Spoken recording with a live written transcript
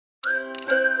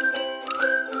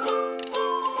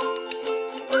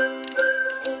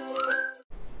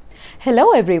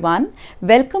Hello everyone,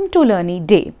 welcome to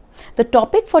LearnyDay. The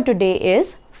topic for today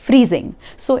is freezing.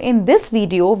 So in this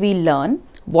video we learn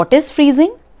what is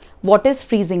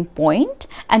freezing point,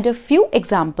 and a few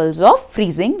examples of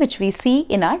freezing which we see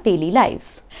in our daily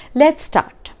lives. Let's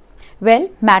start.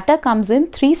 Well, matter comes in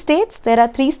three states. There are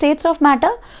three states of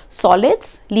matter: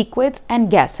 solids, liquids and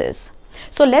gases.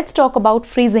 So let's talk about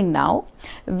freezing now.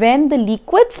 When the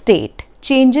liquid state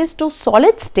changes to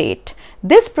solid state,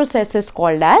 this process is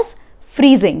called as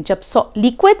freezing. जब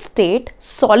liquid state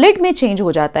solid में change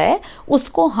हो जाता है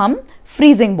उसको हम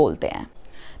freezing बोलते हैं.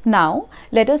 Now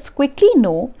let us quickly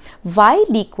know why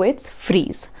liquids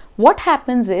freeze. What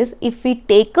happens is, if we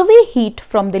take away heat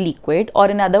from the liquid, or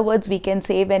in other words we can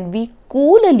say when we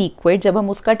cool a liquid, जब हम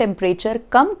उसका temperature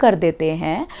कम कर देते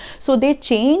हैं, so they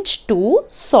change to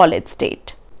solid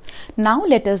state. Now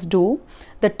let us do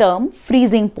the term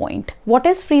freezing point. What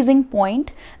is freezing point?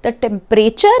 The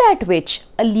temperature at which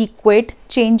a liquid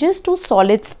changes to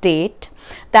solid state,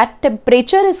 that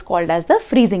temperature is called as the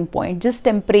freezing point. जिस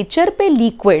temperature पे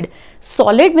liquid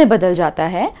solid में बदल जाता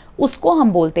है उसको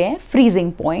हम बोलते हैं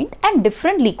freezing point, and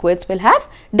different liquids will have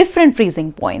different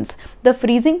freezing points. The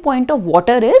freezing point of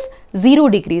water is 0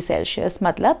 degree Celsius.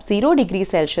 मतलब 0 degree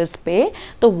Celsius पे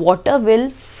the water will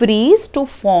freeze to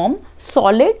form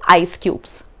solid ice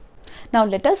cubes. Now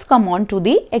let us come on to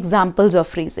the examples of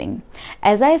freezing.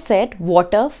 As I said,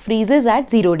 water freezes at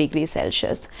 0 degree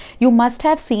Celsius. You must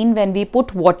have seen when we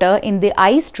put water in the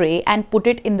ice tray and put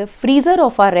it in the freezer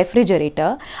of our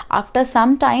refrigerator, after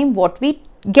some time what we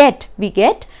get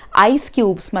ice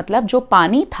cubes. मतलब जो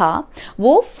पानी था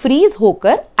वो freeze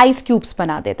होकर ice cubes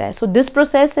बना देता है. So this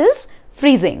process is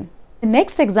freezing. The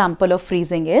next example of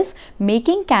freezing is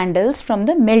making candles from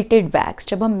the melted wax.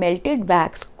 जब हम melted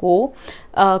wax को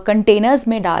containers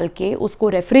में डाल के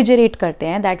उसको refrigerate करते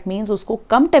हैं, that means उसको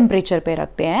कम temperature पे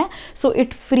रखते हैं, so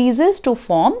it freezes to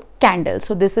form candles.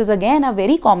 So this is again a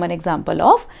very common example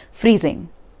of freezing.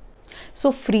 So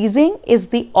freezing is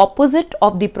the opposite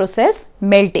of the process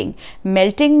melting.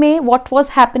 Melting में what was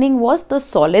happening was the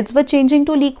solids were changing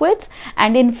to liquids,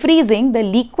 and in freezing the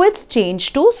liquids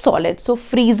change to solids. So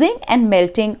freezing and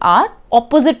melting are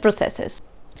opposite processes.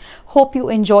 Hope you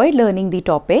enjoyed learning the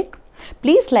topic.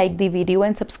 Please like the video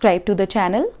and subscribe to the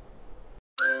channel.